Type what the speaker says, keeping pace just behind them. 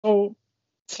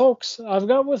Folks, I've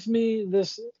got with me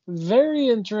this very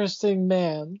interesting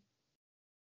man.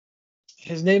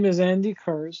 His name is Andy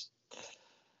Kahrs.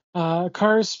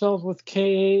 Kahrs spelled with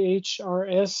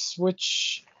Kahrs,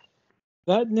 which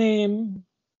that name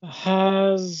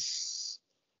has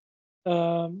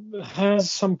has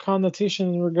some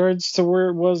connotation in regards to where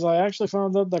it was. I actually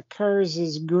found out that Kahrs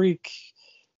is Greek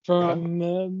Oh, from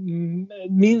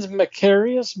it means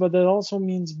Macarius, but it also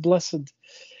means blessed.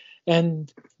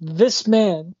 And this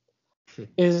man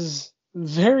is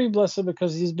very blessed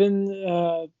because he's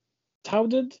been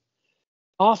touted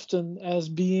often as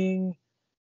being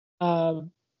uh,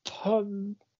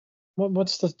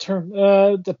 what's the term?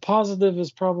 The positive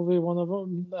is probably one of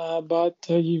them, but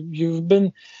you've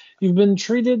been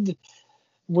treated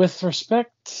with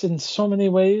respect in so many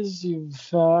ways.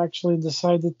 You've actually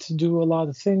decided to do a lot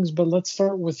of things, but let's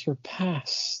start with your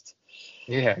past.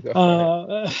 yeah, go for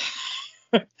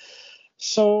it. Uh,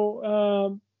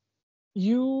 so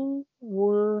you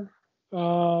were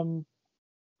um,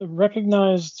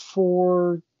 recognized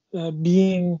for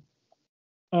being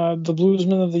the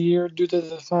Bluesman of the Year due to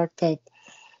the fact that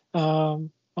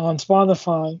on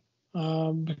Spotify,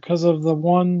 because of the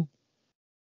one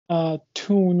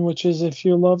tune, which is If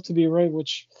You Love to Be Right,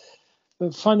 which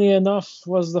funny enough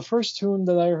was the first tune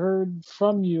that I heard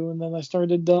from you, and then I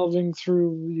started delving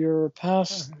through your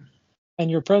past Mhm. and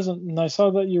your present, and I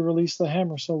saw that you released the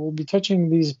Hammer. So we'll be touching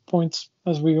these points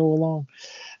as we go along.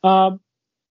 Uh,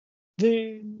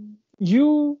 the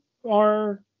you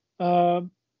are uh,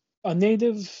 a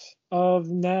native of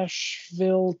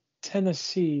Nashville,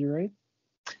 Tennessee, right?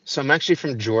 So I'm actually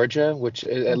from Georgia,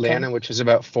 Okay, Atlanta, which is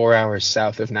about 4 hours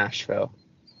south of Nashville.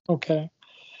 okay.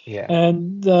 Yeah.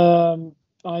 And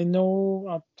I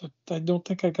know I don't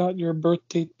think I got your birth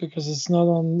date because it's not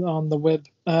on the web.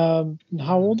 How Mm.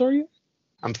 old are you?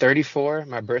 I'm 34.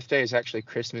 My birthday is actually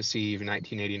Christmas Eve,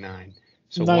 1989.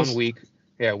 So one Nice. week,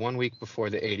 yeah, 1 week before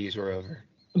the 80s were over.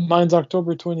 Mine's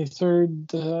October 23rd,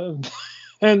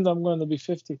 and I'm going to be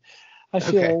 50. I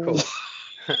feel Okay, old.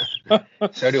 cool.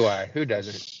 So do I. Who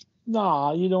doesn't?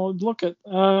 Nah, you don't look it.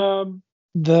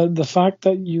 The fact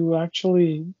that you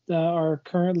actually are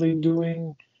currently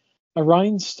doing a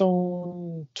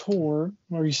Rhinestone tour.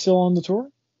 Are you still on the tour?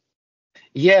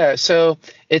 Yeah, so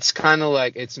it's kind of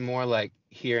like it's more like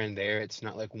here and there. It's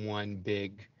not like one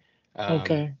big um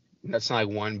Okay. that's not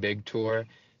like one big tour.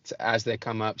 It's as they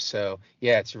come up. So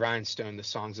yeah, it's Rhinestone, the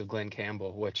songs of Glenn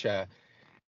Campbell, which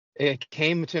it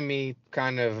came to me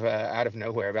kind of out of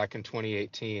nowhere back in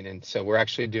 2018. And so we're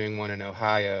actually doing one in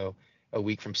Ohio a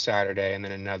week from Saturday, and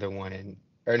then another one in,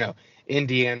 or no,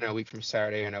 Indiana a week from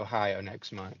Saturday, and Ohio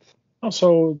next month.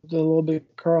 Also, a little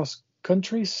bit cross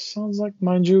country sounds like.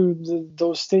 Mind you,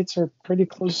 those states are pretty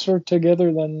closer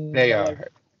together than They like.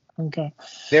 are. Okay.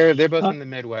 They're both Uh, in the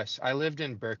Midwest. I lived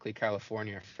in Berkeley,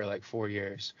 California for like 4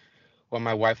 years while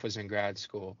my wife was in grad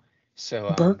school.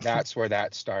 So Berkeley. that's where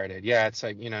that started. Yeah, it's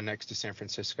like, next to San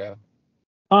Francisco.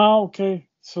 Ah, okay.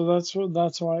 So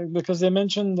that's why because they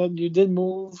mentioned that you did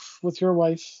move with your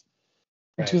wife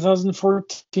in Right.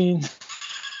 2014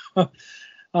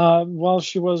 while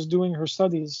she was doing her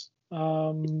studies.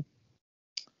 And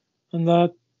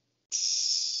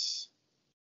that's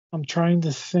I'm trying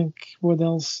to think what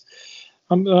else.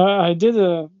 I did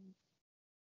a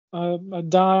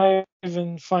dive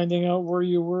in finding out where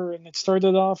you were, and it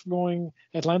started off going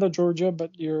Atlanta, Georgia,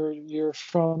 but you're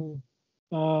from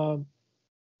uh,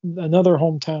 another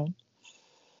hometown,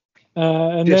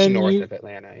 and Just then north you of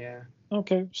Atlanta, yeah.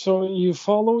 okay, so you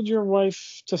followed your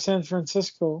wife to San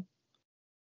Francisco,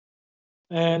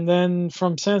 and then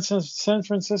from San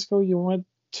Francisco you went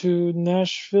to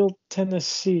Nashville,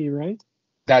 Tennessee, right?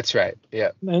 That's right.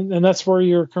 Yeah. And that's where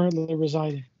you're currently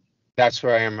residing. That's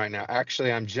where I am right now.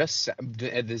 Actually, I'm just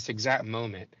at this exact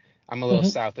moment, I'm a little Hmm.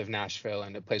 south of Nashville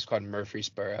in a place called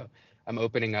Murfreesboro. I'm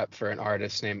opening up for an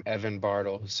artist named Evan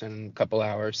Bartles in a couple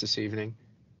hours this evening.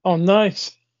 Oh,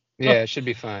 nice. Yeah, it should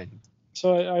be fun.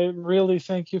 So I really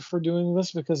thank you for doing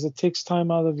this because it takes time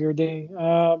out of your day,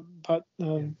 but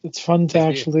Yeah. it's fun to Thank you.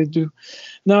 actually do.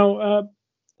 Now,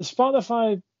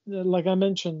 Spotify, like I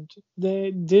mentioned,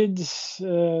 they did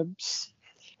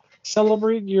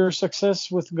celebrate your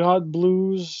success with God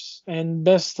Blues and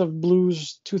Best of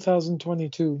Blues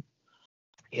 2022,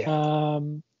 Yeah.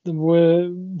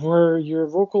 where your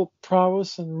vocal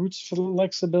prowess and roots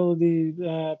flexibility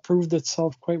proved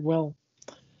itself quite well.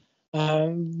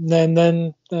 And then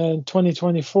in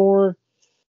 2024,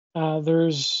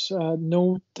 there's a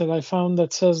note that I found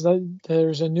that says that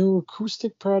there's a new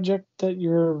acoustic project that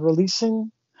you're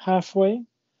releasing halfway.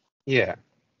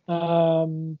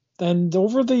 And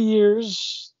over the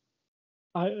years,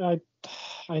 I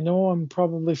I know I'm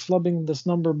probably flubbing this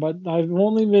number, but I've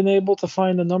only been able to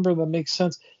find a number that makes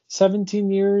sense. 17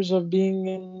 years of being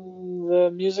in the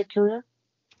music career?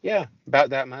 Yeah,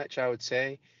 about that much, I would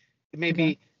say. Okay.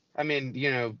 Maybe, I mean,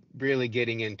 really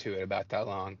getting into it about that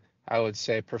long. I would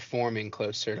say performing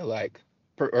closer to like,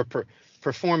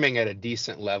 performing at a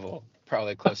decent level,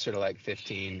 probably closer to like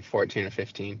 15, 14 or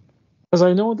 15. Because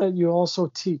I know that you also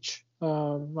teach.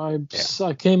 Yeah.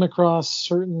 I came across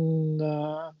certain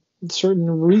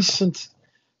recent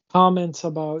comments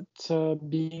about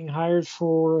being hired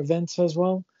for events as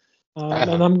well, and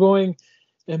Uh-huh. I'm going.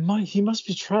 He must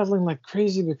be traveling like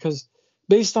crazy because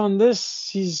based on this,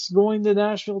 he's going to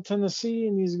Nashville, Tennessee,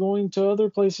 and he's going to other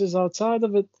places outside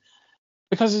of it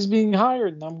because he's being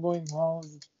hired. And I'm going, well,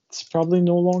 it's probably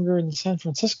no longer in San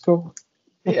Francisco.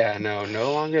 Yeah, no,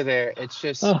 no longer there. It's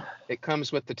just, Uh, it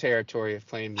comes with the territory of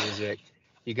playing music.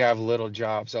 You got little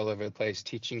jobs all over the place,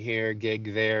 teaching here,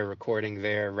 gig there, recording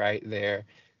there, right there.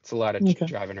 It's a lot of okay.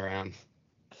 driving around.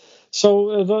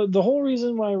 So the whole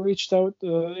reason why I reached out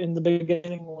in the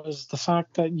beginning was the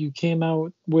fact that you came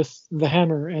out with the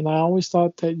hammer, and I always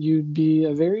thought that you'd be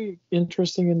a very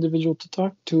interesting individual to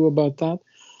talk to about that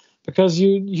because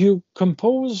you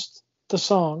composed the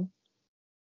song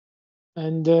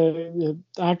and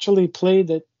actually played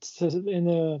it in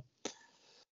a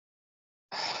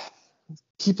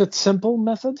keep it simple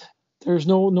method. There's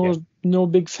Yeah. no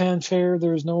big fanfare.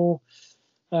 There's no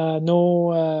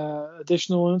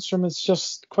additional instruments.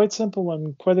 Just quite simple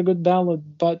and quite a good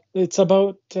ballad. But it's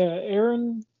about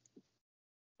Aaron.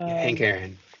 Yeah, Hank Um,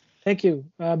 Aaron. thank you.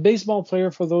 Baseball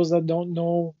player for those that don't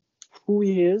know who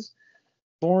he is.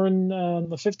 Born on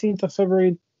the 15th of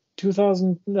February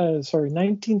 2000. Sorry,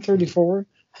 1934.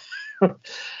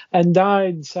 And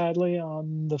died sadly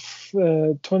on the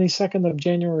 22nd of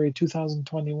January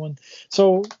 2021.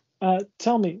 So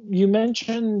tell me, you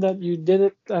mentioned that you did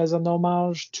it as an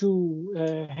homage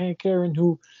to Hank Aaron,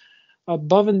 who,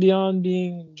 above and beyond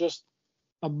being just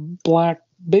a black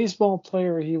baseball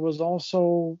player, he was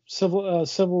also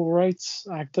civil rights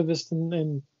activist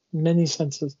in many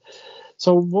senses.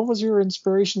 So, what was your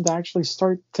inspiration to actually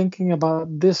start thinking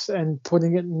about this and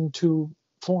putting it into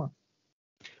form?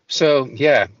 So,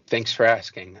 yeah, thanks for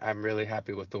asking. I'm really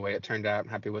happy with the way it turned out. I'm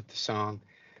happy with the song.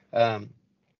 Um,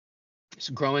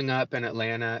 so growing up in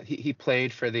Atlanta, he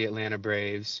played for the Atlanta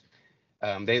Braves.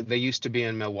 They used to be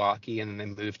in Milwaukee and then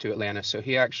they moved to Atlanta. So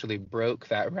he actually broke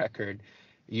that record.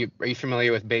 Are you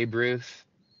familiar with Babe Ruth?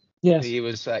 Yes. He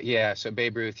was yeah. So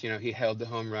Babe Ruth, he held the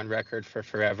home run record for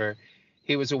forever.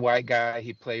 He was a white guy.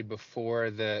 He played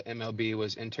before the MLB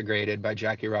was integrated by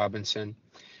Jackie Robinson.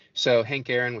 So Hank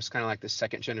Aaron was kind of like the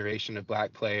second generation of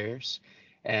black players,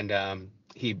 and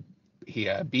he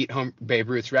beat home Babe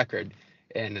Ruth's record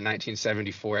in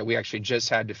 1974. We actually just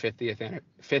had the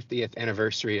 50th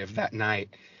anniversary of that night.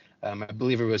 I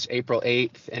believe it was April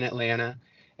 8th in Atlanta,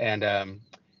 and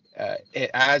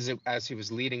as he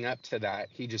was leading up to that,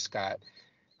 he just got,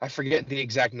 I forget the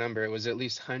exact number. It was at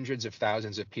least hundreds of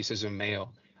thousands of pieces of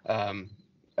mail. Um,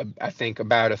 I think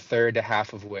about a third to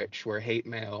half of which were hate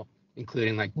mail,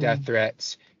 including like death Mm.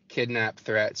 threats, kidnap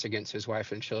threats against his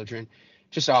wife and children.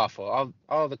 Just awful.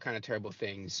 All the kind of terrible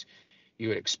things you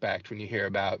would expect when you hear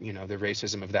about, the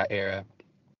racism of that era.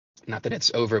 Not that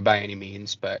it's over by any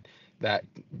means, but that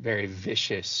very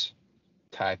vicious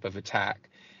type of attack.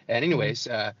 And Mm. anyways,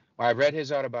 when I read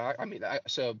his autobiography,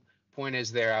 so point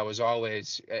is there, I was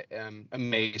always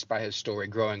amazed by his story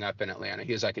growing up in Atlanta.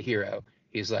 He was like a hero.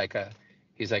 He's like a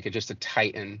just a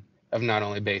titan of not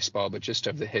only baseball but just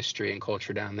of the history and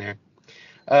culture down there.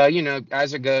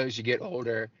 As it goes, you get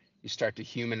older, you start to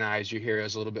humanize your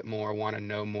heroes a little bit more, want to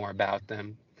know more about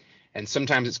them. And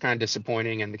sometimes it's kind of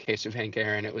disappointing. In the case of Hank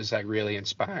Aaron, it was like really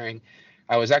inspiring.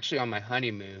 I was actually on my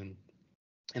honeymoon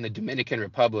in the Dominican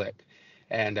Republic,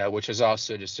 and which is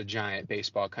also just a giant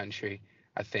baseball country.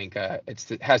 I think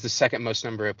has the second most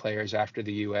number of players after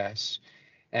the U.S.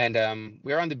 And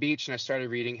we were on the beach, and I started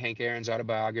reading Hank Aaron's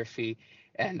autobiography,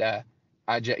 and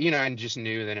I just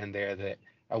knew then and there that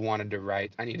I wanted to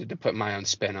write. I needed to put my own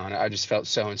spin on it. I just felt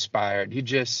so inspired. He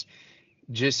just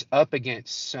up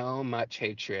against so much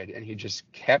hatred, and he just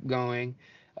kept going.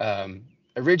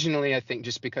 Originally, I think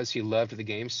just because he loved the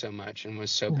game so much and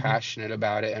was so Mhm. passionate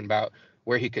about it and about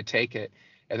where he could take it.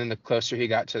 And then the closer he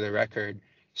got to the record,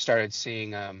 started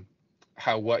seeing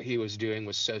how what he was doing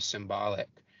was so symbolic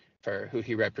for who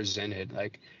he represented,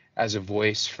 like as a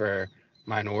voice for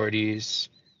minorities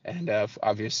and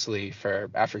obviously for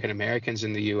African Americans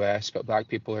in the U.S., but Black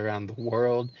people around the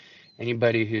world,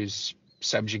 anybody who's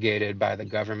subjugated by the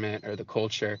government or the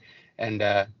culture. And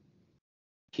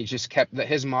he just kept that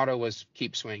his motto was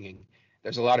keep swinging.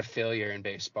 there's a lot of failure in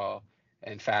baseball.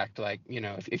 In fact, like,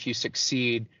 if you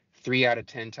succeed 3 out of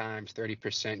 10 times,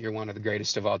 30%, you're one of the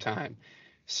greatest of all time.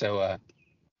 So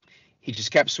he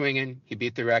just kept swinging. He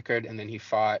beat the record, and then he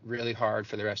fought really hard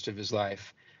for the rest of his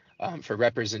life for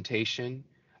representation,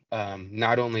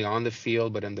 not only on the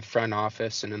field, but in the front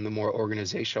office and in the more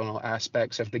organizational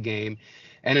aspects of the game,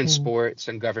 and in Mm. sports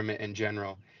and government in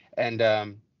general.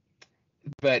 And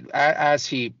but as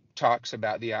he talks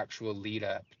about the actual lead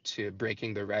up to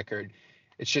breaking the record,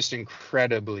 it's just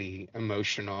incredibly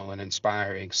emotional and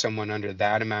inspiring. Someone under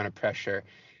that amount of pressure,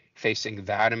 facing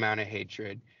that amount of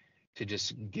hatred, to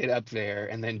just get up there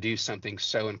and then do something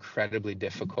so incredibly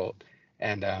difficult,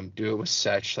 and do it with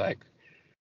such like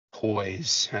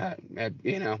poise.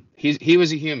 He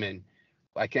was a human,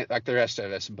 like the rest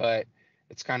of us, but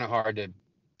it's kind of hard to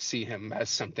see him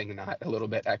as something not a little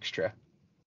bit extra.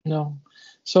 No.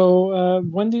 So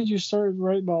when did you start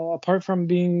right ball? Apart from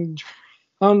being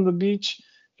on the beach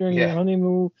during your Yeah,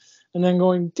 honeymoon, and then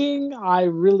going, ding, I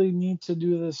really need to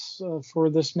do this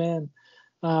for this man.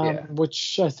 yeah.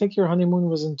 Which I think your honeymoon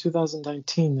was in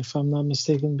 2019, if I'm not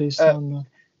mistaken, based Uh, on the.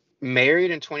 Married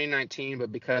in 2019,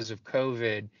 but because of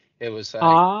COVID, it was like,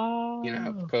 Ah,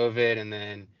 COVID, and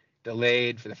then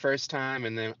delayed for the first time,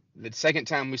 and then the second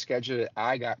time we scheduled it,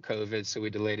 I got COVID, so we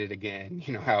delayed it again.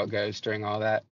 You know how it goes during all that.